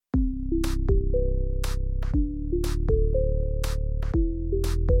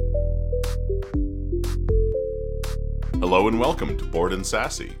Hello and welcome to Bored and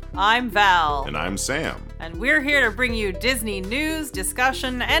Sassy. I'm Val. And I'm Sam. And we're here to bring you Disney news,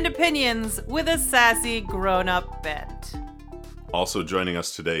 discussion, and opinions with a sassy, grown-up bent. Also joining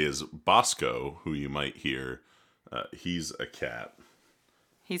us today is Bosco, who you might hear. He's a cat.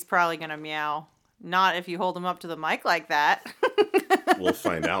 He's probably gonna meow. Not if you hold him up to the mic like that. We'll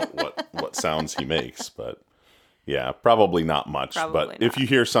find out what sounds he makes, but yeah, probably not much. If you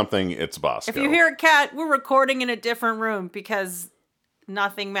hear something, it's Bosco. If you hear a cat, we're recording in a different room because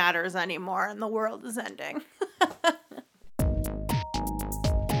nothing matters anymore and the world is ending.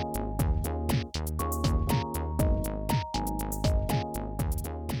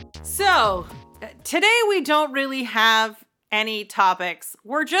 So, today we don't really have any topics.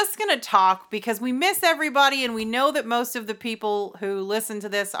 We're just going to talk because we miss everybody and we know that most of the people who listen to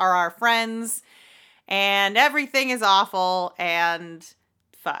this are our friends and everything is awful and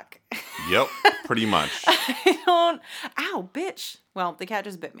fuck. Yep, pretty much. Ow, bitch. Well, the cat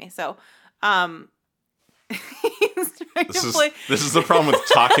just bit me, so, This is the problem with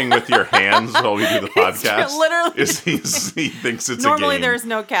talking with your hands while we do the podcast. Literally. He thinks it's Normally a game. there's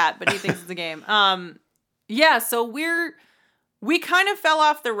no cat, but he thinks it's a game. Yeah, so we kind of fell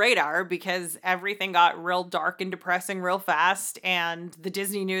off the radar because everything got real dark and depressing real fast, and the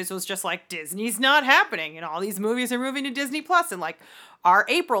Disney news was just like, Disney's not happening, and all these movies are moving to Disney Plus, and like, our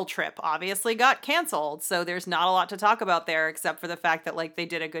April trip obviously got canceled, so there's not a lot to talk about there except for the fact that like they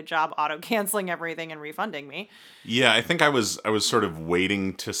did a good job auto-canceling everything and refunding me. Yeah, I think I was sort of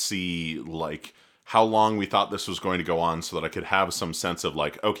waiting to see like how long we thought this was going to go on so that I could have some sense of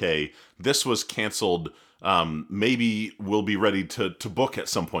like, okay, this was canceled. Maybe we'll be ready to book at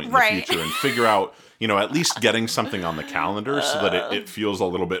some point in the future and figure out, at least getting something on the calendar so that it feels a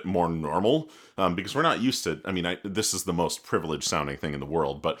little bit more normal. Because we're not used to, this is the most privileged sounding thing in the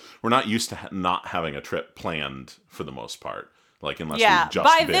world, but we're not used to not having a trip planned for the most part. Like, unless we've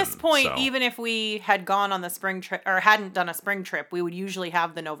just by this point, even if we had gone on the spring trip or hadn't done a spring trip, we would usually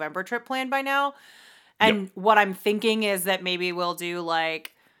have the November trip planned by now. And what I'm thinking is that maybe we'll do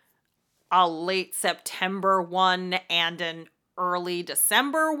like a late September one and an early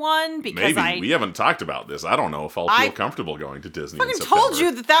December one because we haven't talked about this. I don't know if I'll feel comfortable going to Disney. I fucking told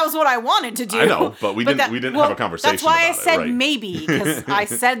you that was what I wanted to do. I know, but we didn't have a conversation. That's why about I said right? maybe because I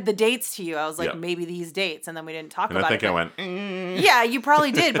said the dates to you. I was like maybe these dates, and then we didn't talk about it. I think I went. Yeah, you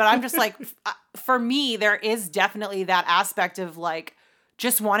probably did, but I'm just like, for me, there is definitely that aspect of like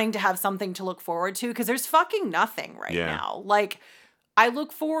just wanting to have something to look forward to because there's fucking nothing right now. Like, I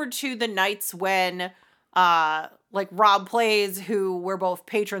look forward to the nights when, like Rob Plays, who we're both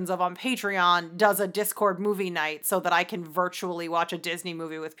patrons of on Patreon, does a Discord movie night so that I can virtually watch a Disney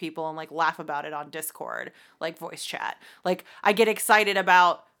movie with people and like laugh about it on Discord, like voice chat. Like, I get excited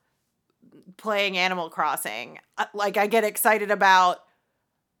about playing Animal Crossing. Like, I get excited about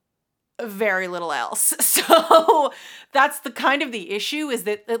very little else. So that's the kind of the issue is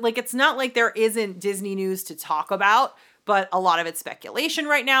that like, it's not like there isn't Disney news to talk about, but a lot of it's speculation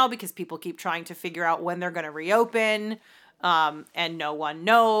right now because people keep trying to figure out when they're going to reopen. And no one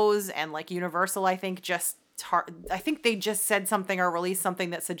knows. And like Universal, I think I think they just said something or released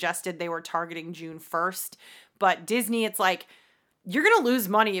something that suggested they were targeting June 1st. But Disney, it's like, you're going to lose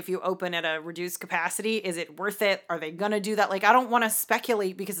money if you open at a reduced capacity. Is it worth it? Are they going to do that? Like, I don't want to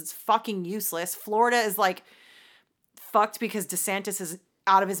speculate because it's fucking useless. Florida is like fucked because DeSantis is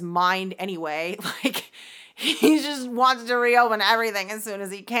out of his mind anyway. Like, he just wants to reopen everything as soon as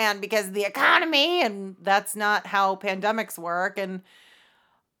he can because of the economy, and that's not how pandemics work. And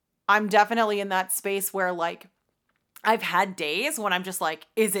I'm definitely in that space where like, I've had days when I'm just like,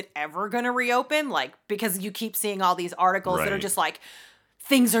 is it ever going to reopen? Like, because you keep seeing all these articles that are just like,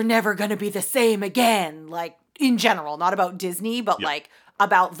 things are never going to be the same again. Like, in general, not about Disney, but like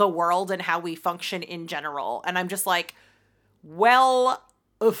about the world and how we function in general. And I'm just like, well,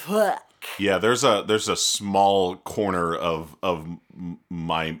 fuck. Yeah, there's a small corner of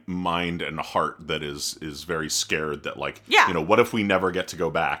my mind and heart that is very scared that like, what if we never get to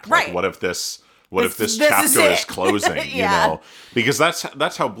go back? Like, what if this chapter is closing, because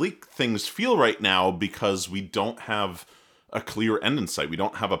that's how bleak things feel right now because we don't have a clear end in sight. We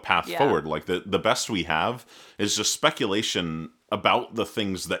don't have a path forward. Like the best we have is just speculation about the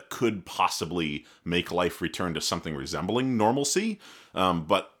things that could possibly make life return to something resembling normalcy.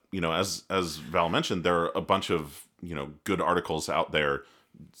 But, as Val mentioned, there are a bunch of, good articles out there,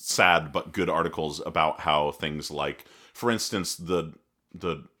 sad but good articles about how things like, for instance, the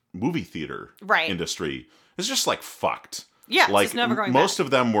movie theater industry is just like fucked. Yeah, like it's never going most back.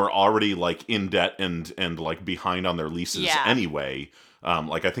 of them were already like in debt and like behind on their leases anyway.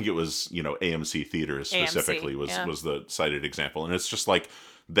 Like I think it was, AMC Theaters specifically was the cited example. And it's just like,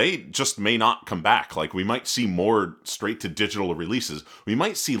 they just may not come back. Like we might see more straight to digital releases. We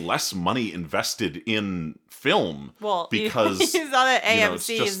might see less money invested in film. Well, because you saw that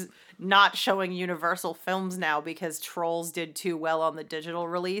AMC is not showing Universal films now because Trolls did too well on the digital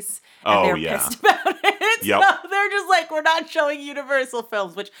release. And they're pissed about it. Yep. So they're just like, we're not showing Universal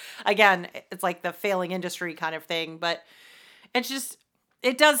films, which again, it's like the failing industry kind of thing. But it's just,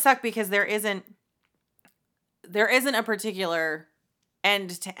 it does suck because there isn't a particular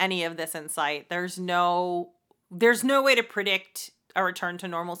end to any of this in sight. There's no way to predict a return to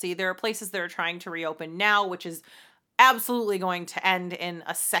normalcy. There are places that are trying to reopen now, which is absolutely going to end in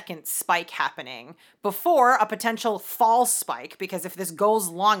a second spike happening before a potential fall spike, because if this goes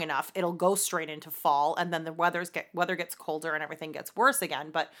long enough, it'll go straight into fall, and then the weather gets colder and everything gets worse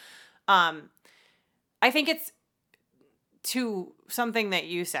again. But I think it's to something that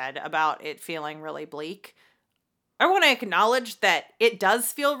you said about it feeling really bleak. I want to acknowledge that it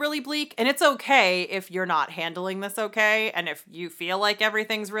does feel really bleak, and it's okay if you're not handling this okay, and if you feel like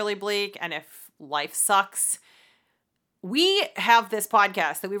everything's really bleak, and if life sucks. We have this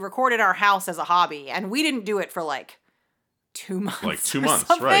podcast that we record in our house as a hobby, and we didn't do it for like 2 months. Like 2 months,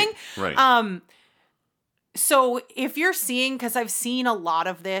 something. Right. So if you're seeing, because I've seen a lot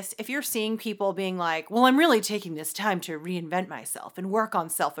of this, if you're seeing people being like, well, I'm really taking this time to reinvent myself and work on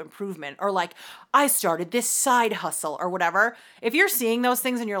self-improvement, or like, I started this side hustle or whatever. If you're seeing those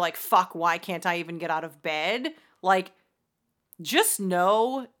things and you're like, fuck, why can't I even get out of bed? Like, just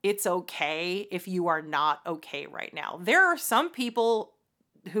know it's okay if you are not okay right now. There are some people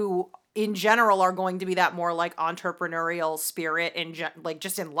who in general are going to be that more like entrepreneurial spirit like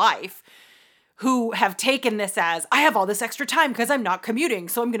just in life, who have taken this as, I have all this extra time because I'm not commuting,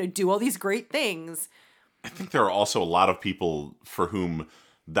 so I'm going to do all these great things. I think there are also a lot of people for whom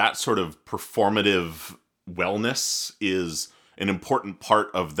that sort of performative wellness is an important part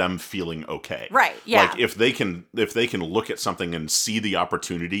of them feeling okay. Right, yeah. Like if they can look at something and see the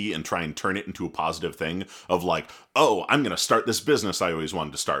opportunity and try and turn it into a positive thing of like, oh, I'm going to start this business I always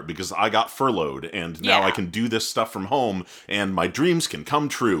wanted to start because I got furloughed and now I can do this stuff from home and my dreams can come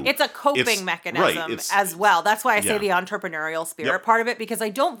true. It's a coping mechanism as well. That's why I say the entrepreneurial spirit part of it, because I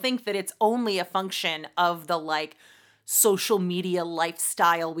don't think that it's only a function of the like social media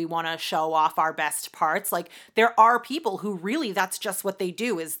lifestyle. We want to show off our best parts. Like there are people who really, that's just what they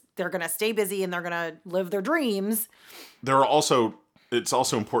do, is they're going to stay busy and they're going to live their dreams. It's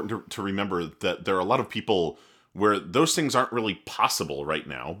also important to remember that there are a lot of people where those things aren't really possible right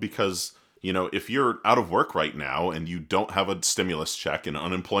now because, if you're out of work right now and you don't have a stimulus check and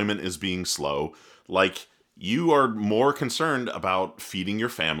unemployment is being slow, like you are more concerned about feeding your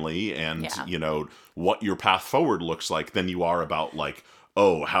family and, what your path forward looks like than you are about like,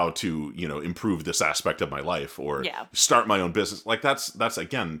 oh, how to, improve this aspect of my life or start my own business. Like that's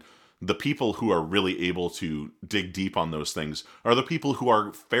again, the people who are really able to dig deep on those things are the people who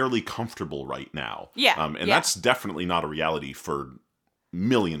are fairly comfortable right now. That's definitely not a reality for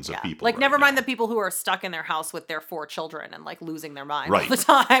millions of people. Like, never mind the people who are stuck in their house with their 4 children and like losing their mind all the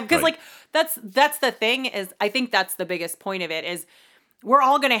time. Because like that's the thing, is I think that's the biggest point of it, is we're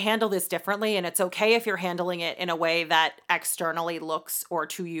all going to handle this differently, and it's okay if you're handling it in a way that externally looks or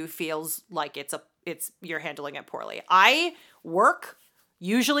to you feels like you're handling it poorly. I work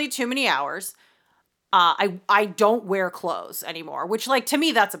usually too many hours. I don't wear clothes anymore, which like to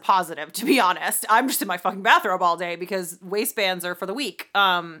me that's a positive, to be honest. I'm just in my fucking bathrobe all day because waistbands are for the weak.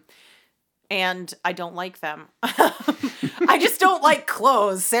 And I don't like them. I just don't like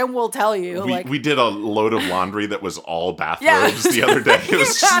clothes. Sam will tell you. We did a load of laundry that was all bathrobes the other day. It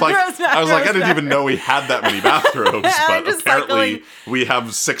was just like, I was like, I didn't even know we had that many bathrobes, but apparently we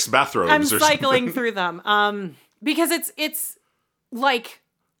have 6 bathrobes. I'm cycling through them. Because it's like,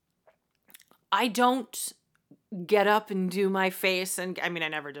 I don't get up and do my face, and I mean, I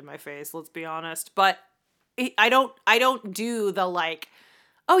never did my face, let's be honest, but I don't do the like,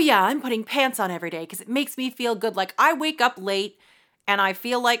 oh yeah, I'm putting pants on every day because it makes me feel good. Like I wake up late and I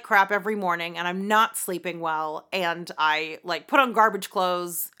feel like crap every morning and I'm not sleeping well, and I like put on garbage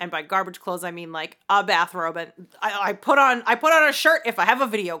clothes, and by garbage clothes I mean like a bathrobe, and I put on a shirt if I have a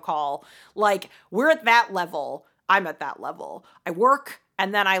video call. Like we're at that level. I'm at that level. I work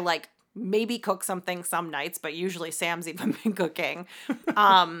and then I like maybe cook something some nights, but usually Sam's even been cooking.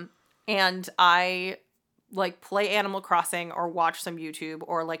 And I like play Animal Crossing or watch some YouTube,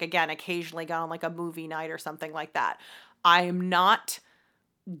 or like, again, occasionally go on like a movie night or something like that. I'm not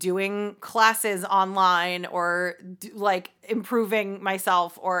doing classes online or like improving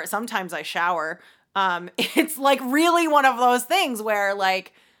myself, or sometimes I shower. It's like really one of those things where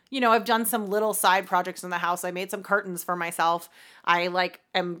like, I've done some little side projects in the house. I made some curtains for myself. I like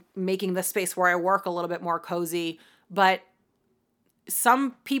am making the space where I work a little bit more cozy, but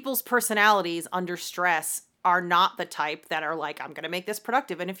some people's personalities under stress are not the type that are like, I'm going to make this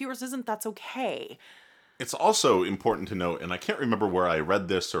productive. And if yours isn't, that's okay. It's also important to note, and I can't remember where I read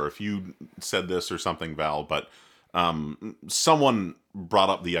this or if you said this or something, Val, but someone brought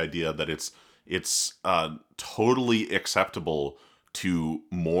up the idea that it's totally acceptable to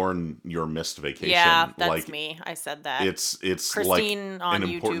mourn your missed vacation. Yeah, that's me. I said that. It's Christine like on an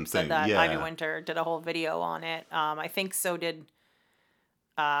YouTube said thing. that. Yeah. Ivy Winter did a whole video on it. I think so did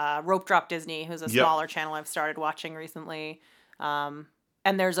Rope Drop Disney, who's a smaller channel I've started watching recently.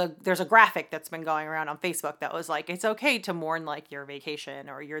 And there's a graphic that's been going around on Facebook that was like, it's okay to mourn like your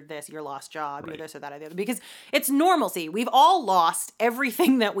vacation or your lost job, right. You're this or that or the other, because it's normalcy. We've all lost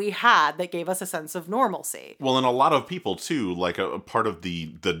everything that we had that gave us a sense of normalcy. Well, and a lot of people too, like a part of the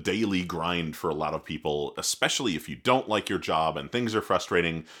daily grind for a lot of people, especially if you don't like your job and things are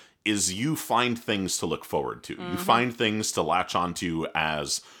frustrating, is you find things to look forward to. Mm-hmm. You find things to latch onto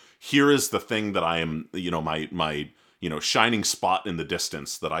as, here is the thing that I am, my shining spot in the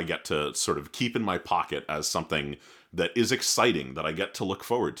distance that I get to sort of keep in my pocket as something that is exciting, that I get to look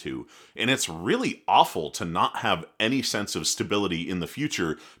forward to. And it's really awful to not have any sense of stability in the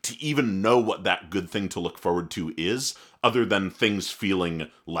future to even know what that good thing to look forward to is, other than things feeling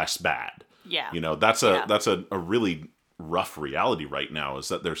less bad. Yeah. That's a really rough reality right now, is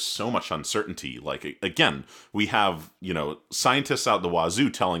that there's so much uncertainty. Like, again, we have, scientists out the wazoo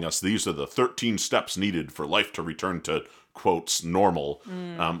telling us these are the 13 steps needed for life to return to, quotes, normal.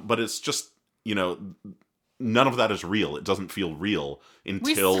 But it's just, none of that is real. It doesn't feel real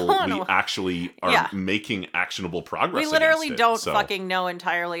until we actually are making actionable progress. We literally don't fucking know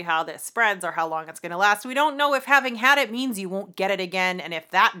entirely how this spreads or how long it's going to last. We don't know if having had it means you won't get it again. And if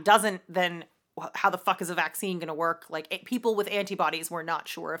that doesn't, then how the fuck is a vaccine going to work? Like, people with antibodies, we're not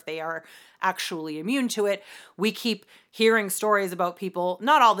sure if they are actually immune to it. We keep hearing stories about people,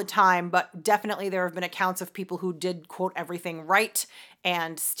 not all the time, but definitely there have been accounts of people who did, quote, everything right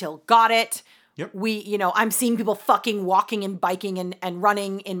and still got it. Yep. I'm seeing people fucking walking and biking and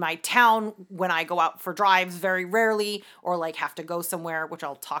running in my town when I go out for drives very rarely, or like have to go somewhere, which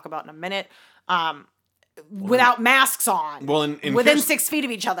I'll talk about in a minute. Without masks on. Well, and within 6 feet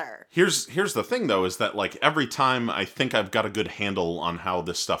of each other. Here's the thing, though, is that like every time I think I've got a good handle on how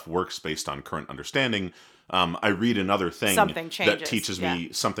this stuff works based on current understanding, I read another thing that teaches me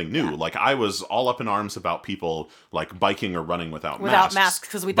something new. Yeah. Like, I was all up in arms about people like biking or running without masks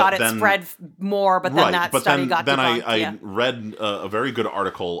because we thought it spread more, but then that study got debunked. I read a very good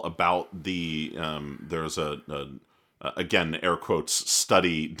article about the there's again, air quotes,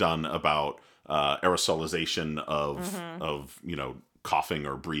 study done about aerosolization of coughing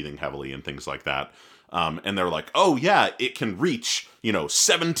or breathing heavily and things like that. And they're like, oh yeah, it can reach,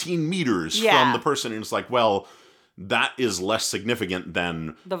 17 meters from the person. And it's like, well, that is less significant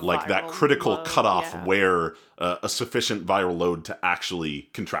than like that critical cutoff where a sufficient viral load to actually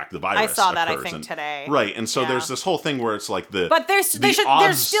contract the virus. I saw that, I think, today. Right. And so there's this whole thing where it's like but there's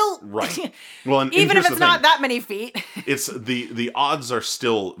still right. Well, and even if it's not that many feet, it's the odds are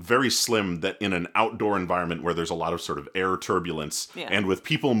still very slim that in an outdoor environment where there's a lot of sort of air turbulence and with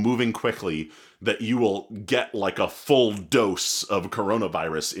people moving quickly, that you will get like a full dose of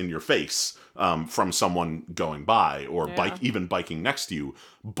coronavirus in your face from someone going by or even biking next to you.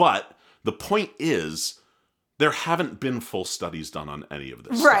 But the point is, there haven't been full studies done on any of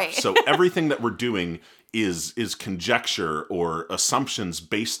this stuff. So everything that we're doing is conjecture or assumptions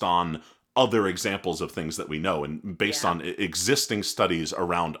based on other examples of things that we know and based on existing studies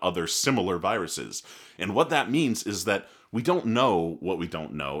around other similar viruses. And what that means is that we don't know what we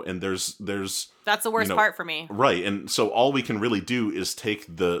don't know, and there's that's the worst part for me. Right. And so all we can really do is take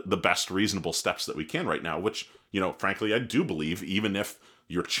the best reasonable steps that we can right now, which, frankly, I do believe, even if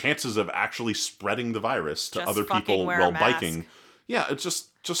your chances of actually spreading the virus to other people while biking, it's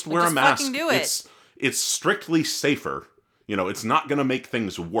just wear a mask. Fucking do it. It's strictly safer. It's not going to make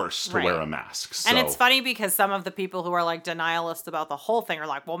things worse to wear a mask. So. And it's funny because some of the people who are like denialists about the whole thing are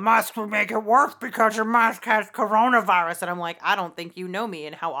like, well, masks would make it worse because your mask has coronavirus. And I'm like, I don't think you know me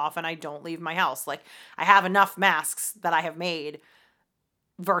and how often I don't leave my house. Like, I have enough masks that I have made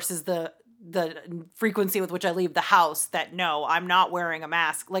versus the frequency with which I leave the house that no, I'm not wearing a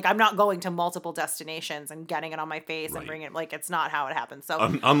mask. Like, I'm not going to multiple destinations and getting it on my face and bringing it. Like, it's not how it happens. So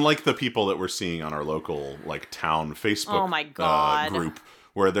unlike the people that we're seeing on our local like town Facebook my God. Group,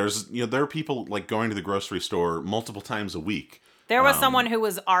 where there's, there are people like going to the grocery store multiple times a week. There was someone who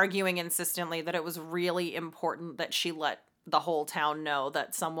was arguing insistently that it was really important that she let the whole town know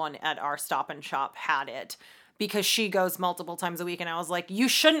that someone at our Stop and Shop had it, because she goes multiple times a week. And I was like, you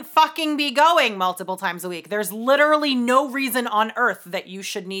shouldn't fucking be going multiple times a week. There's literally no reason on earth that you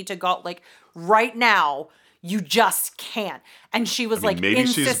should need to go. Like, right now, you just can't. And she was maybe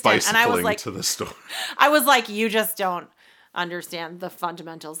insistent. She's bicycling and I was like, to the store. I was like, you just don't understand the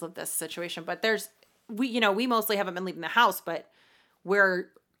fundamentals of this situation. But we mostly haven't been leaving the house, but we're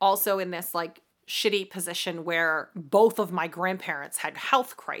also in this like shitty position where both of my grandparents had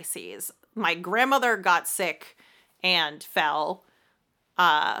health crises. My grandmother got sick and fell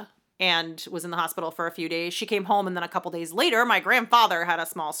and was in the hospital for a few days. She came home, and then a couple days later, my grandfather had a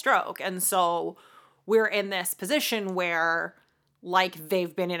small stroke. And so we're in this position where, like,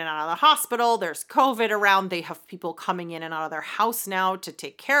 they've been in and out of the hospital. There's COVID around. They have people coming in and out of their house now to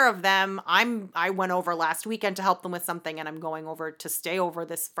take care of them. I went over last weekend to help them with something, and I'm going over to stay over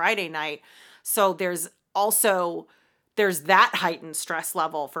this Friday night. So there's that heightened stress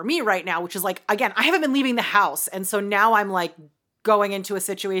level for me right now, which is like, again, I haven't been leaving the house. And so now I'm like going into a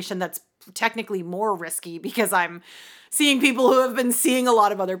situation that's technically more risky because I'm seeing people who have been seeing a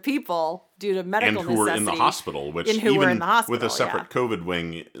lot of other people due to medical necessity. And who are in the hospital, which even with a separate COVID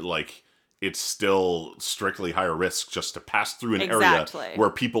wing, like, it's still strictly higher risk just to pass through an area where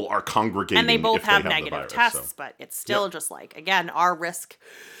people are congregating. And they both have negative tests, but it's still just like, again, our risk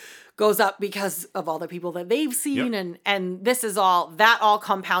goes up because of all the people that they've seen. And this is all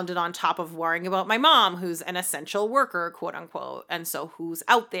compounded on top of worrying about my mom, who's an essential worker, quote unquote. And so who's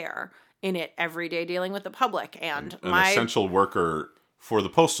out there in it every day dealing with the public. And an essential worker for the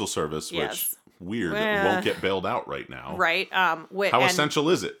Postal Service, which won't get bailed out right now. Right. How essential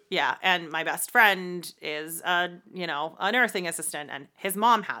is it? Yeah. And my best friend is a nursing assistant, and his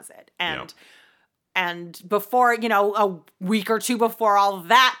mom has it. And before, a week or two before all of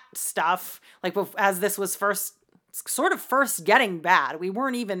that stuff, like as this was first getting bad, we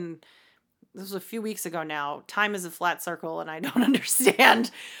weren't even, this was a few weeks ago now. Time is a flat circle and I don't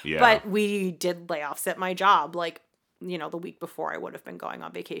understand. Yeah. But we did layoffs at my job, like, the week before I would have been going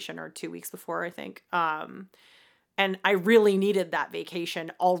on vacation, or 2 weeks before, I think. And I really needed that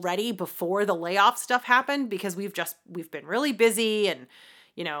vacation already before the layoff stuff happened, because we've been really busy, and,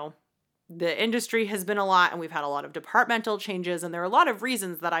 the industry has been a lot, and we've had a lot of departmental changes, and there are a lot of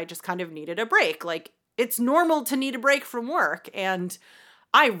reasons that I just kind of needed a break. Like, it's normal to need a break from work, and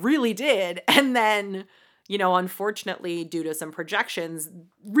I really did. And then, unfortunately, due to some projections,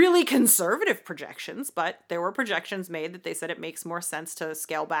 really conservative projections, but there were projections made that they said it makes more sense to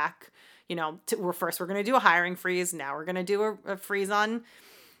scale back. We're going to do a hiring freeze. Now we're going to do a freeze on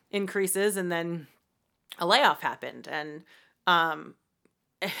increases, and then a layoff happened. And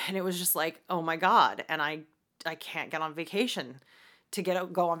it was just like, oh my God. And I can't go on vacation to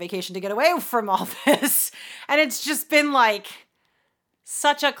get away from all this. And it's just been like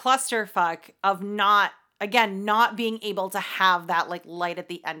such a clusterfuck of not being able to have that like light at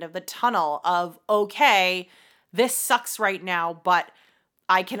the end of the tunnel of, okay, this sucks right now, but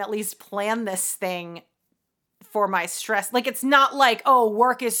I can at least plan this thing for my stress. Like, it's not like, oh,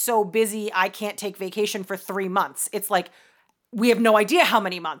 work is so busy, I can't take vacation for 3 months. It's like, we have no idea how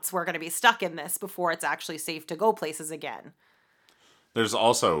many months we're going to be stuck in this before it's actually safe to go places again. There's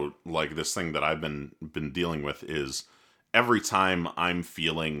also like this thing that I've been dealing with is every time I'm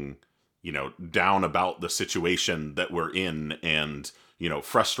feeling, down about the situation that we're in, and,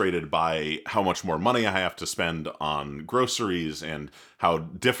 frustrated by how much more money I have to spend on groceries and how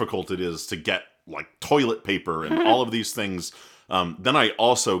difficult it is to get like toilet paper and all of these things. Then I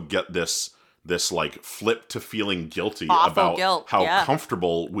also get this like flip to feeling guilty about how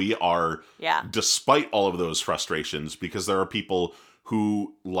comfortable we are despite all of those frustrations, because there are people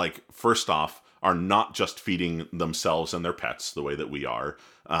who, like, first off, are not just feeding themselves and their pets the way that we are.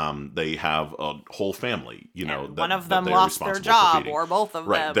 They have a whole family, one of them lost their job, or both of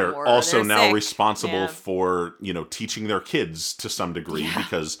them. They're also now sick. Responsible for, teaching their kids to some degree,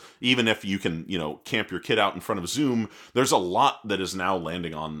 because even if you can, camp your kid out in front of Zoom, there's a lot that is now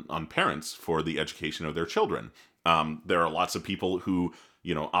landing on parents for the education of their children. There are lots of people who,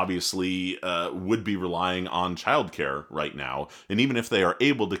 obviously would be relying on childcare right now. And even if they are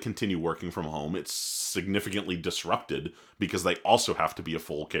able to continue working from home, it's significantly disrupted because they also have to be a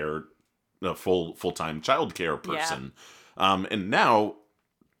full-time childcare person. And now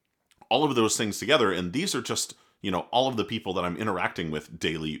all of those things together, and these are just, all of the people that I'm interacting with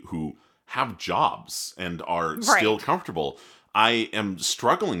daily who have jobs and are still comfortable. I am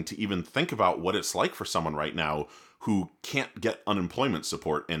struggling to even think about what it's like for someone right now who can't get unemployment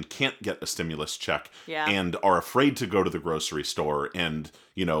support and can't get a stimulus check yeah. and are afraid to go to the grocery store, and,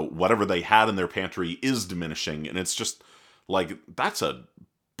 you know, whatever they had in their pantry is diminishing. And it's just like, that's a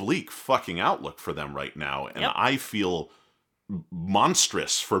bleak fucking outlook for them right now. And yep. I feel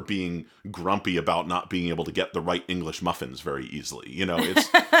monstrous for being grumpy about not being able to get the right English muffins very easily. You know,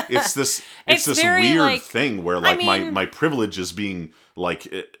 it's this very, weird like, thing where, like, my privilege is being, like,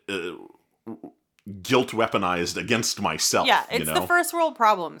 guilt weaponized against myself. Yeah, it's the first world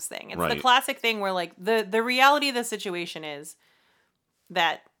problems thing. It's right. the classic thing where, like, the reality of the situation is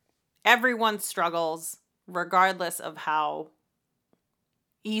that everyone struggles regardless of how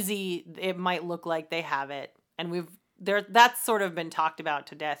easy it might look like they have it. And that's sort of been talked about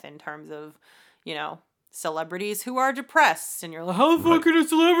to death in terms of, you know, celebrities who are depressed. And you're like, how the fuck can a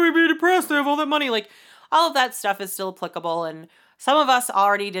celebrity be depressed? They have all that money. Like, all of that stuff is still applicable. And some of us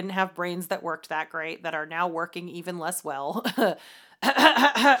already didn't have brains that worked that great, that are now working even less well. And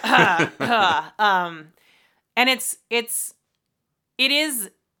it is,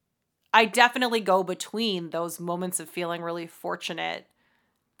 I definitely go between those moments of feeling really fortunate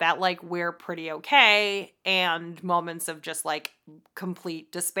that, like, we're pretty okay, and moments of just, like,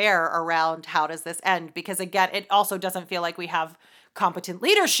 complete despair around how does this end? Because, again, it also doesn't feel like we have competent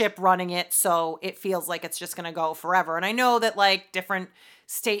leadership running it, so it feels like it's just going to go forever. And I know that, like, different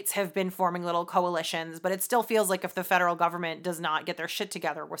states have been forming little coalitions, but it still feels like if the federal government does not get their shit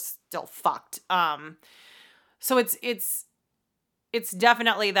together, we're still fucked. So it's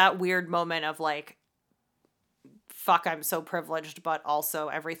definitely that weird moment of, like, fuck, I'm so privileged, but also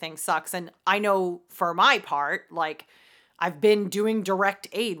everything sucks. And I know for my part, like, I've been doing direct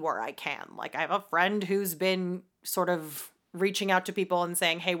aid where I can. Like, I have a friend who's been sort of reaching out to people and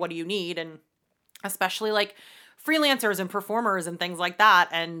saying, hey, what do you need? And especially, like, freelancers and performers and things like that.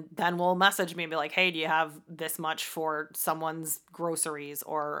 And then will message me and be like, hey, do you have this much for someone's groceries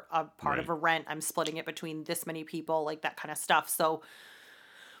or a part of a rent? I'm splitting it between this many people, like that kind of stuff. So,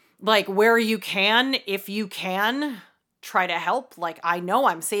 like, where you can, if you can, try to help. Like, I know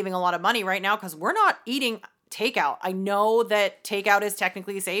I'm saving a lot of money right now because we're not eating takeout. I know that takeout is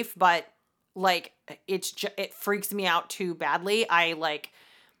technically safe, but, like, it freaks me out too badly. I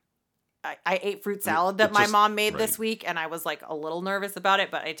ate fruit salad that my mom made this week, and I was, like, a little nervous about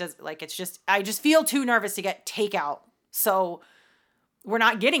it, but I just feel too nervous to get takeout. So we're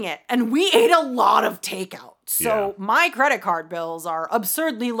not getting it. And we ate a lot of takeout. So my credit card bills are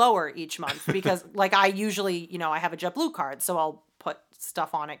absurdly lower each month because, like, I usually, you know, I have a JetBlue card, so I'll put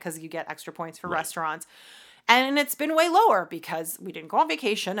stuff on it because you get extra points for restaurants. And it's been way lower because we didn't go on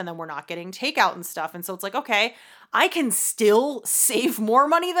vacation, and then we're not getting takeout and stuff. And so it's like, okay, I can still save more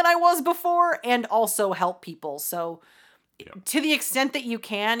money than I was before and also help people. So to the extent that you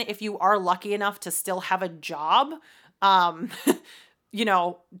can, if you are lucky enough to still have a job, you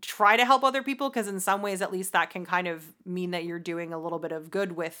know, try to help other people, because in some ways, at least, that can kind of mean that you're doing a little bit of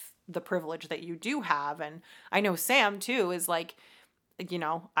good with the privilege that you do have. And I know Sam, too, is like, you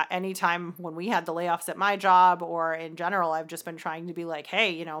know, anytime when we had the layoffs at my job or in general, I've just been trying to be like,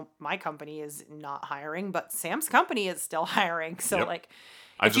 hey, you know, my company is not hiring, but Sam's company is still hiring. So, like,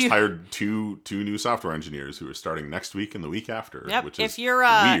 I just hired two new software engineers who are starting next week and the week after, which is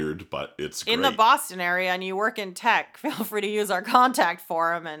weird, but it's great. In the Boston area and you work in tech, feel free to use our contact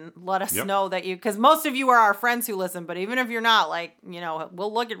form and let us know that you, because most of you are our friends who listen, but even if you're not, like, you know,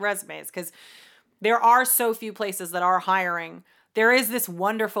 we'll look at resumes, because there are so few places that are hiring. There is this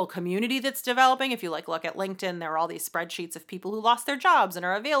wonderful community that's developing. If you, like, look at LinkedIn, there are all these spreadsheets of people who lost their jobs and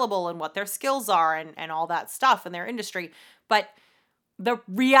are available and what their skills are and all that stuff in their industry. But the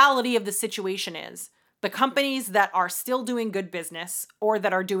reality of the situation is the companies that are still doing good business or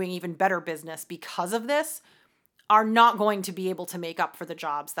that are doing even better business because of this are not going to be able to make up for the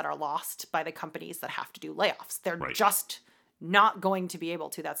jobs that are lost by the companies that have to do layoffs. They're just not going to be able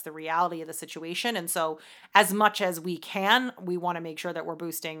to. That's the reality of the situation. And so as much as we can, we want to make sure that we're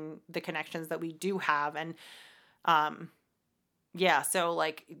boosting the connections that we do have. And so,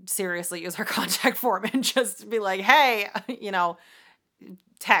 like, seriously use our contact form and just be like, hey, you know,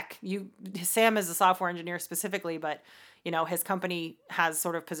 tech, Sam is a software engineer specifically, but, you know, his company has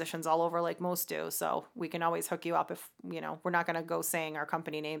sort of positions all over like most do. So we can always hook you up if, you know, we're not going to go saying our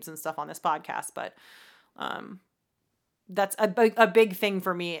company names and stuff on this podcast, but that's a big thing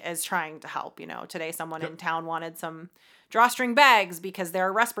for me, is trying to help. You know, today someone in town wanted some drawstring bags because they're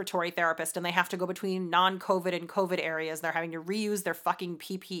a respiratory therapist and they have to go between non-COVID and COVID areas. They're having to reuse their fucking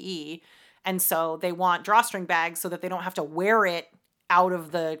PPE. And so they want drawstring bags so that they don't have to wear it out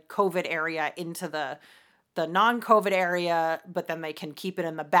of the COVID area into the the non-COVID area, but then they can keep it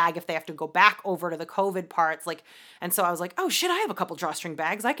in the bag if they have to go back over to the COVID parts. Like, and so I was like, oh shit, I have a couple drawstring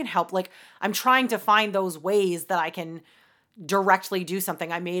bags. I can help. Like, I'm trying to find those ways that I can directly do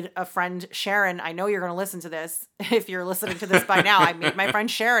something. I made a friend, Sharon, I know you're going to listen to this. If you're listening to this by now, I made my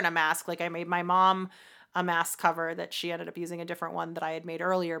friend Sharon a mask. Like, I made my mom a mask cover that she ended up using a different one that I had made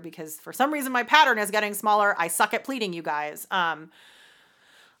earlier because for some reason my pattern is getting smaller. I suck at pleating, you guys. I'm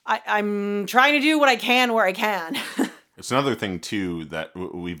trying to do what I can where I can. It's another thing too that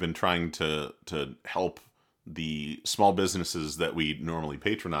we've been trying to help the small businesses that we normally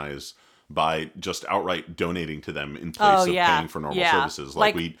patronize by just outright donating to them in place of paying for normal services.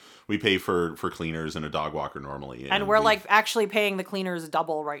 Like we pay for cleaners and a dog walker normally, and we're like actually paying the cleaners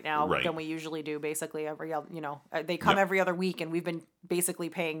double right now than we usually do. Basically they come every other week, and we've been basically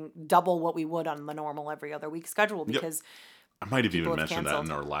paying double what we would on the normal every other week schedule because. I might have even mentioned that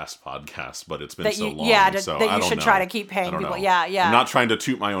in our last podcast, but it's been so long. So that you should try to keep paying people. Yeah. I'm not trying to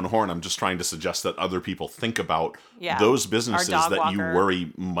toot my own horn. I'm just trying to suggest that other people think about those businesses that you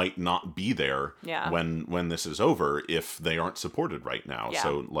worry might not be there when this is over if they aren't supported right now. Yeah.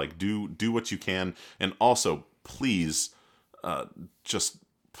 So like do what you can, and also please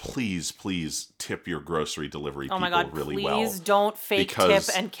please tip your grocery delivery people really well. Please don't fake tip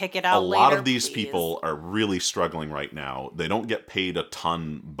and kick it out later. A lot of these people are really struggling right now. They don't get paid a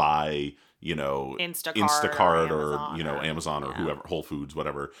ton by, Instacart or Amazon or whoever, Whole Foods,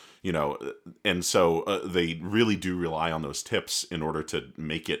 whatever, and so they really do rely on those tips in order to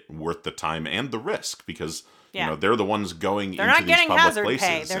make it worth the time and the risk because they're the ones going into these public places. They're not getting hazard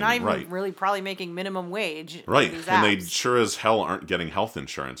pay. They're not even really probably making minimum wage. Right. And they sure as hell aren't getting health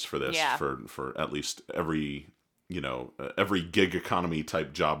insurance for this for at least every gig economy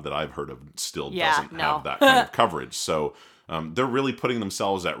type job that I've heard of still doesn't have that kind of coverage. So they're really putting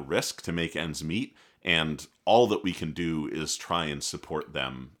themselves at risk to make ends meet. And all that we can do is try and support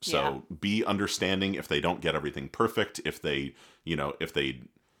them. So be understanding if they don't get everything perfect, if they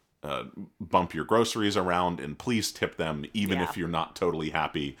bump your groceries around, and please tip them even if you're not totally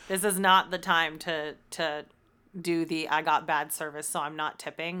happy. This is not the time to do the I got bad service, so I'm not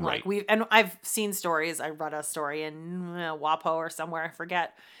tipping. Right. Like I've seen stories. I read a story in WAPO or somewhere, I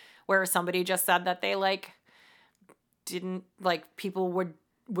forget, where somebody just said that they didn't people would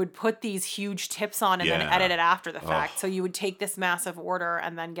put these huge tips on and then edit it after the fact. So you would take this massive order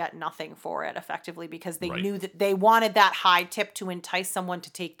and then get nothing for it effectively because they knew that they wanted that high tip to entice someone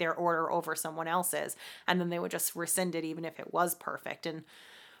to take their order over someone else's. And then they would just rescind it even if it was perfect. And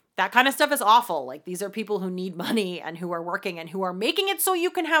that kind of stuff is awful. Like, these are people who need money and who are working and who are making it so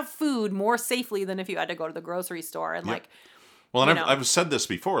you can have food more safely than if you had to go to the grocery store. And well, and I've said this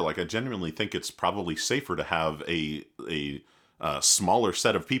before, I genuinely think it's probably safer to have a smaller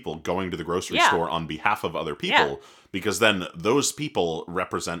set of people going to the grocery store on behalf of other people, because then those people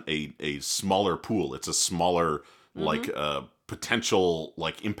represent a smaller pool. It's a smaller potential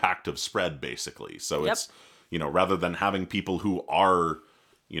impact of spread, basically. So it's rather than having people who are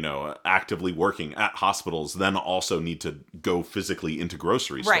actively working at hospitals then also need to go physically into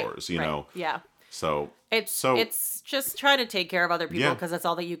grocery stores. So it's just try to take care of other people because that's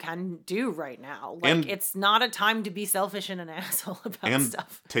all that you can do right now. It's not a time to be selfish and an asshole about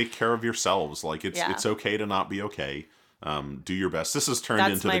stuff. Take care of yourselves. It's okay to not be okay. Do your best. This has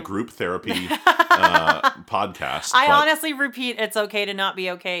turned into the group therapy podcast. I honestly repeat, it's okay to not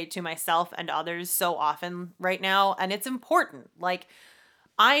be okay to myself and others so often right now, and it's important.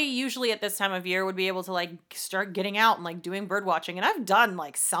 I usually at this time of year would be able to start getting out and doing bird watching, and I've done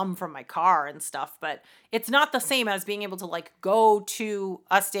some from my car and stuff, but it's not the same as being able to go to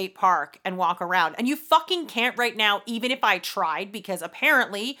a state park and walk around. And you fucking can't right now, even if I tried, because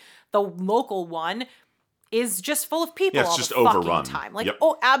apparently the local one is just full of people all the fucking time.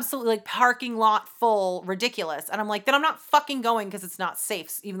 Oh, absolutely, parking lot full, ridiculous. And I'm then I'm not fucking going because it's not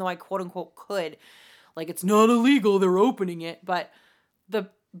safe, even though I quote unquote could. It's not illegal, they're opening it, but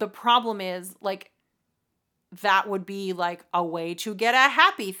the problem is that would be a way to get a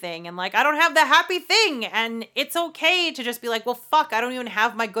happy thing, and I don't have the happy thing, and it's okay to just be well, fuck, I don't even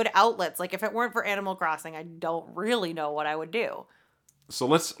have my good outlets. If it weren't for Animal Crossing, I don't really know what I would do. So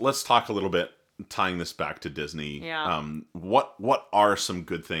let's talk a little bit, tying this back to Disney. What are some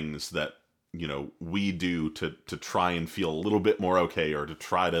good things that we do to try and feel a little bit more okay, or to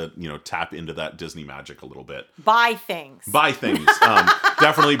try to, tap into that Disney magic a little bit? Buy things.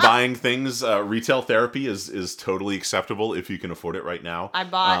 Definitely buying things. Retail therapy is totally acceptable if you can afford it right now. I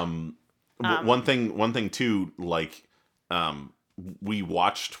bought. One thing too, we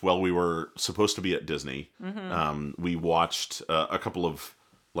watched while we were supposed to be at Disney. Mm-hmm. We watched a couple of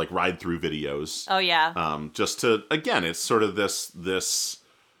like ride through videos. Oh yeah. Just to, again, it's sort of this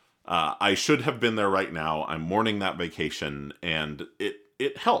I should have been there right now. I'm mourning that vacation, and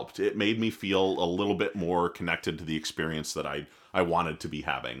it helped. It made me feel a little bit more connected to the experience that I wanted to be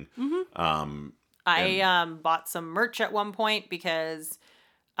having. Mm-hmm. I bought some merch at one point because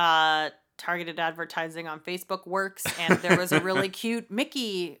targeted advertising on Facebook works, and there was a really cute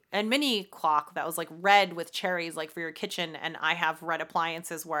Mickey and Minnie clock that was like red with cherries, like for your kitchen, and I have red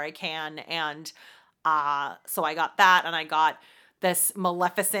appliances where I can, and so I got that, and I got this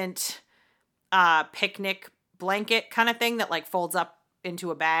Maleficent picnic blanket kind of thing that like folds up into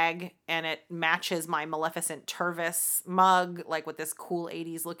a bag, and it matches my Maleficent Tervis mug, like with this cool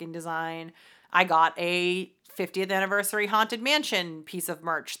 80s looking design. I got a 50th anniversary Haunted Mansion piece of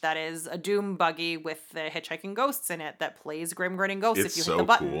merch that is a Doom buggy with the hitchhiking ghosts in it that plays Grim Grinning Ghosts if you hit the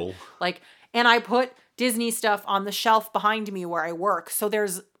button. Cool. Like, and I put Disney stuff on the shelf behind me where I work. So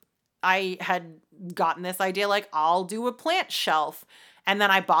I had gotten this idea, like, I'll do a plant shelf. And then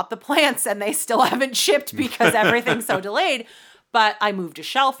I bought the plants, and they still haven't shipped because everything's so delayed. But I moved a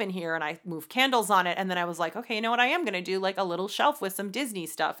shelf in here, and I moved candles on it. And then I was like, okay, you know what? I am going to do like a little shelf with some Disney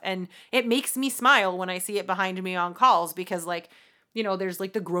stuff. And it makes me smile when I see it behind me on calls because, like, you know, there's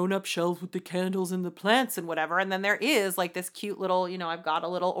like the grown-up shelf with the candles and the plants and whatever. And then there is like this cute little, you know, I've got a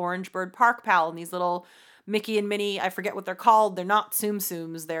little Orange Bird Park Pal and these little Mickey and Minnie, I forget what they're called. They're not Tsum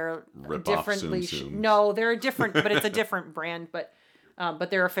Tsums. They're differently. No, they're different, but it's a different brand. But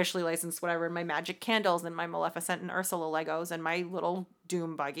they're officially licensed, whatever. And my magic candles and my Maleficent and Ursula Legos and my little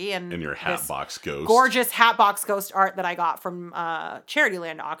Doom buggy and your Hatbox Ghost, gorgeous Hatbox Ghost art that I got from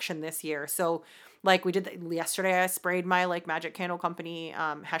Charityland auction this year. So like we did yesterday, I sprayed my like Magic Candle Company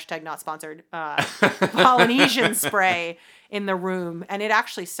hashtag not sponsored Polynesian spray in the room, and it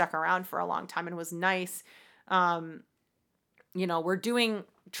actually stuck around for a long time and was nice. You know, we're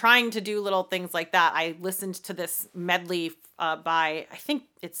trying to do little things like that. I listened to this medley by, I think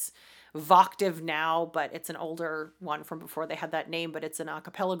it's Voctive now, but it's an older one from before they had that name, but it's an a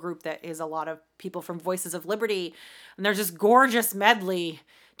cappella group that is a lot of people from Voices of Liberty. And there's this gorgeous medley,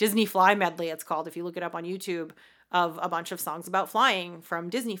 Disney Fly medley it's called, if you look it up on YouTube, of a bunch of songs about flying from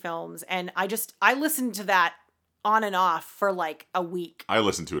Disney films. And I listened to that on and off for like a week. I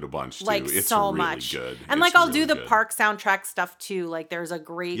listened to it a bunch too. Like it's so really much. Good. And it's like I'll really do the good. park soundtrack stuff too. Like there's a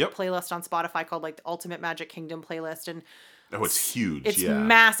great playlist on Spotify called like the Ultimate Magic Kingdom playlist, and oh, it's huge. It's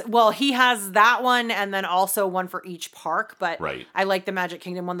massive. Well, he has that one and then also one for each park, but I like the Magic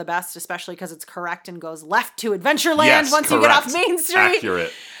Kingdom one the best, especially because it's correct and goes left to Adventureland once you get off Main Street.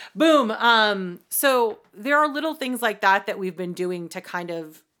 Accurate. Boom. So there are little things like that we've been doing to kind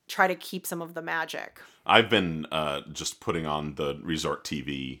of try to keep some of the magic. I've been just putting on the resort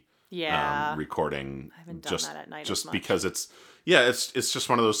TV recording. I haven't done that at night just as much. Because it's just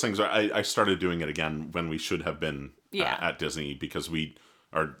one of those things where I started doing it again when we should have been at Disney because we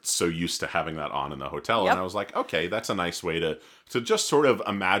are so used to having that on in the hotel. And I was like, okay, that's a nice way to just sort of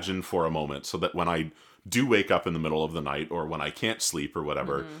imagine for a moment so that when I do wake up in the middle of the night or when I can't sleep or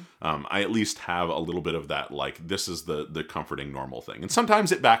whatever, I at least have a little bit of that, like, this is the comforting normal thing. And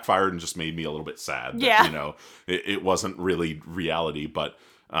sometimes it backfired and just made me a little bit sad that, you know, it wasn't really reality, but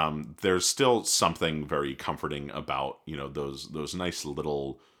there's still something very comforting about, you know, those nice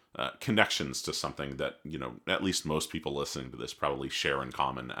little connections to something that, you know, at least most people listening to this probably share in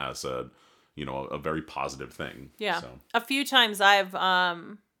common as a, you know, a very positive thing. Yeah. So. A few times I've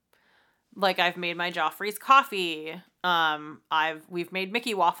made my Joffrey's coffee. We've made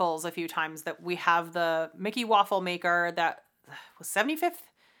Mickey waffles a few times. That we have the Mickey waffle maker that was 75th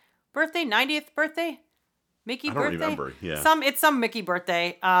birthday, 90th birthday, Mickey birthday. I don't remember. Yeah, it's some Mickey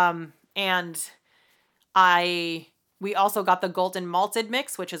birthday. And we also got the golden malted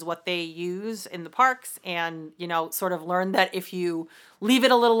mix, which is what they use in the parks, and you know, sort of learned that if you leave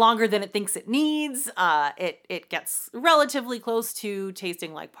it a little longer than it thinks it needs, it gets relatively close to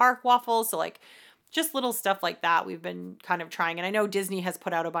tasting like park waffles. So like just little stuff like that we've been kind of trying. And I know Disney has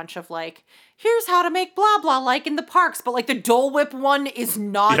put out a bunch of like, here's how to make blah blah like in the parks, but like the Dole Whip one is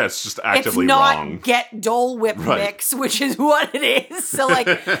not. Yeah, it's just actively wrong. Get Dole Whip mix, which is what it is. So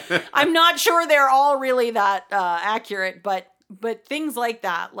like, I'm not sure they're all really that accurate, but things like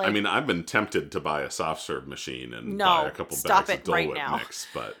that. Like, I mean, I've been tempted to buy a soft serve machine and buy a couple bags of Dole Whip mix,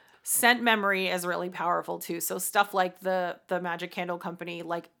 but. Scent memory is really powerful too. So stuff like the Magic Candle Company,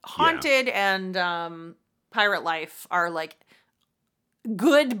 like Haunted and Pirate Life are like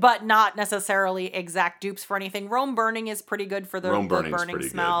good, but not necessarily exact dupes for anything. Rome Burning is pretty good for the burning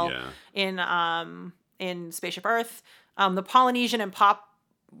smell in Spaceship Earth. The Polynesian and Pop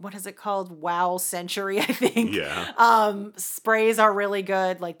what is it called? Wow Century, I think. Yeah. Sprays are really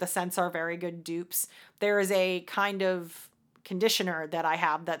good. Like the scents are very good dupes. There is a kind of conditioner that I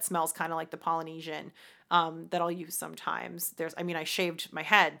have that smells kind of like the Polynesian that I'll use sometimes. I shaved my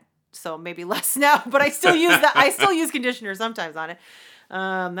head, so maybe less now, but I still use that. I still use conditioner sometimes on it.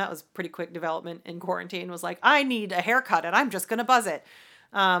 That was pretty quick development in quarantine. Was like, I need a haircut and I'm just going to buzz it.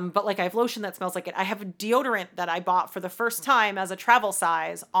 But like I have lotion that smells like it. I have a deodorant that I bought for the first time as a travel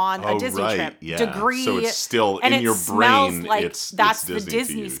size on a Disney trip. Yeah. Degree. So it's still in your brain. Like that's Disney the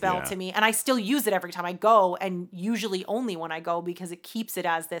Disney smell to me. And I still use it every time I go, and usually only when I go, because it keeps it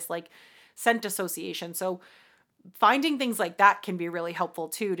as this like scent association. So finding things like that can be really helpful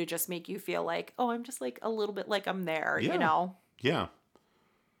too, to just make you feel like, oh, I'm just like a little bit like I'm there, you know? Yeah.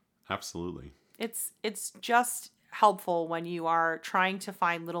 Absolutely. It's just helpful when you are trying to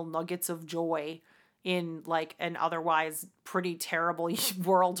find little nuggets of joy in like an otherwise pretty terrible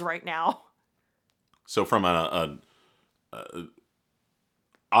world right now. So from a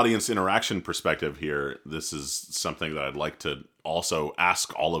audience interaction perspective here, this is something that I'd like to also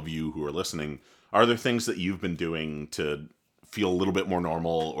ask all of you who are listening. Are there things that you've been doing to feel a little bit more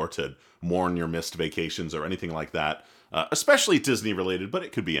normal, or to mourn your missed vacations or anything like that? Especially Disney related, but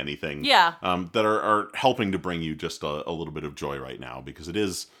it could be anything. Yeah. That are helping to bring you just a little bit of joy right now, because it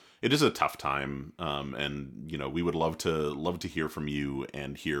is a tough time. And you know, we would love to hear from you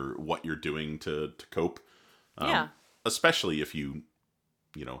and hear what you're doing to cope. Especially if you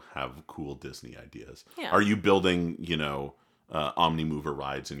have cool Disney ideas. Yeah. Are you building, Omnimover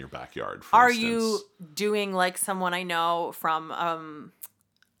rides in your backyard, for instance? You doing like someone I know from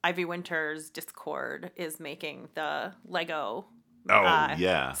Ivy Winter's Discord is making the Lego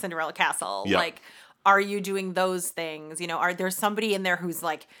Cinderella Castle. Yep. Like, are you doing those things? Are there somebody in there who's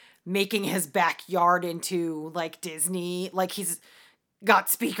like making his backyard into like Disney? Like he's got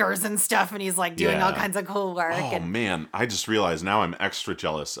speakers and stuff and he's like doing all kinds of cool work. Oh man, I just realized now I'm extra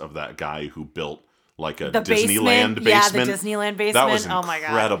jealous of that guy who built like a Disneyland basement. Yeah, the Disneyland basement. That was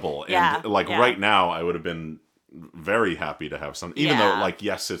incredible. And right now I would have been very happy to have some, even though like,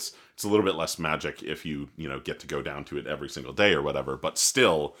 yes, it's a little bit less magic if you get to go down to it every single day or whatever, but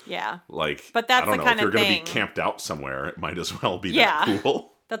still, like, but that's I don't the know, kind if you're of going thing, to be camped out somewhere, it might as well be that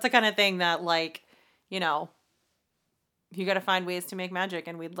cool. That's the kind of thing that, like, you got to find ways to make magic,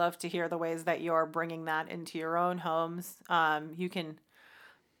 and we'd love to hear the ways that you're bringing that into your own homes. You can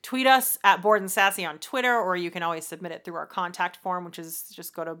tweet us at Bored and Sassy on Twitter, or you can always submit it through our contact form, which is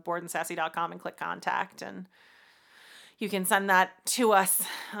just go to boredandsassy.com and click contact, and you can send that to us.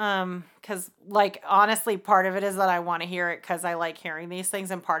 Because, like, honestly, part of it is that I want to hear it because I like hearing these things,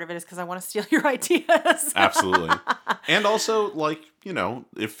 and part of it is because I want to steal your ideas. Absolutely. And also, like,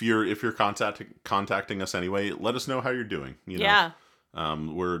 if you're contacting us anyway, let us know how you're doing. Yeah.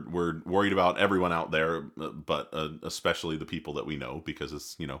 We're worried about everyone out there, but especially the people that we know, because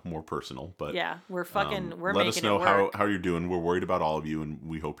it's more personal. But yeah, we're making it work. Let us know how you're doing. We're worried about all of you, and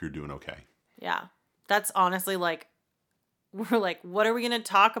we hope you're doing okay. Yeah, that's honestly like, we're like, what are we going to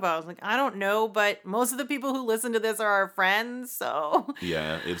talk about? I was like, I don't know, but most of the people who listen to this are our friends, so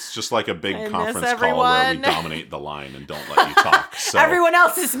yeah, it's just like a big conference call where we dominate the line and don't let you talk. So everyone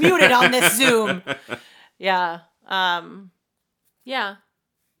else is muted on this Zoom. Yeah. Yeah,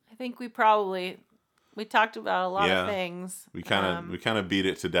 I think we talked about a lot of things. We kind of beat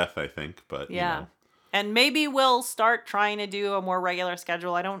it to death, I think, but And maybe we'll start trying to do a more regular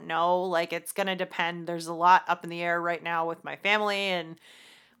schedule. I don't know. Like, it's going to depend. There's a lot up in the air right now with my family and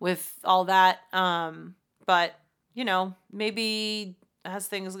with all that. But, maybe as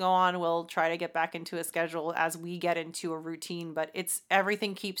things go on, we'll try to get back into a schedule as we get into a routine. But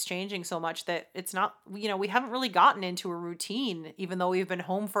everything keeps changing so much that it's not, we haven't really gotten into a routine, even though we've been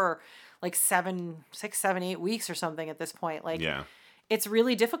home for like 6, 7, 8 weeks or something at this point. Like, it's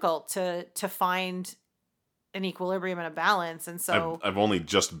really difficult to find an equilibrium and a balance. And so I've only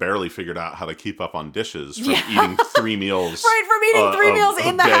just barely figured out how to keep up on dishes from eating 3 meals. Right, from eating 3 meals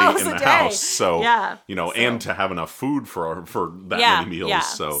in the house a day. So, and to have enough food for that many meals. Yeah.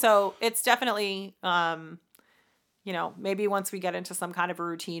 So it's definitely, maybe once we get into some kind of a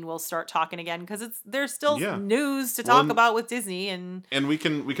routine, we'll start talking again, because there's still news to talk about with Disney, and we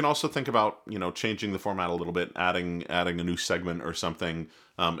can also think about changing the format a little bit, adding a new segment or something.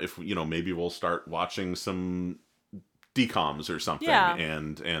 If maybe we'll start watching some DComs or something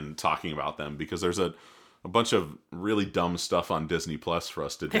and talking about them, because there's a bunch of really dumb stuff on Disney Plus for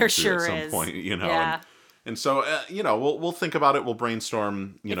us to do at some point. And so, we'll think about it. We'll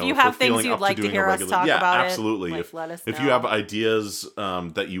brainstorm, if you have things you'd like to hear us talk about absolutely. Let us know. If you have ideas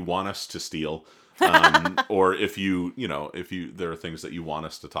that you want us to steal, Or if there are things that you want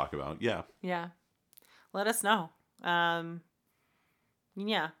us to talk about. Yeah. Yeah. Let us know.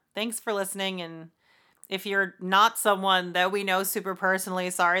 Yeah. Thanks for listening. And if you're not someone that we know super personally,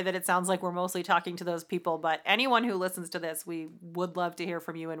 sorry that it sounds like we're mostly talking to those people, but anyone who listens to this, we would love to hear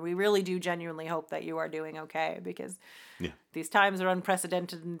from you. And we really do genuinely hope that you are doing okay, because these times are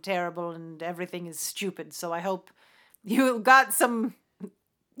unprecedented and terrible and everything is stupid. So I hope you got some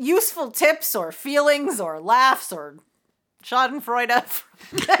useful tips or feelings or laughs or schadenfreude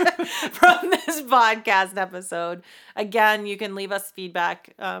from this podcast episode. Again, you can leave us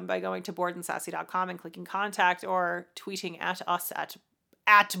feedback by going to boredandsassy.com and clicking contact, or tweeting at us at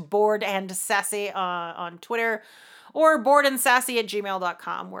boredandsassy on Twitter, or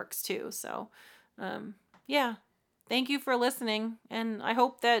boredandsassy@gmail.com works too. So, yeah. Thank you for listening, and I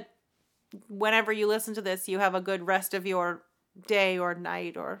hope that whenever you listen to this, you have a good rest of your day or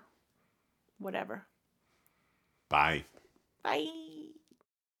night or whatever. Bye. Bye.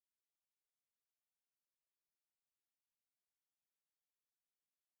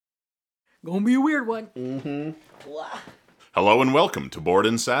 Gonna be a weird one. Mm-hmm. Hello and welcome to Bored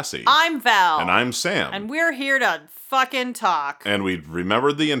and Sassy. I'm Val. And I'm Sam. And we're here to fucking talk. And we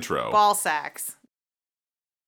remembered the intro. Ball sacks.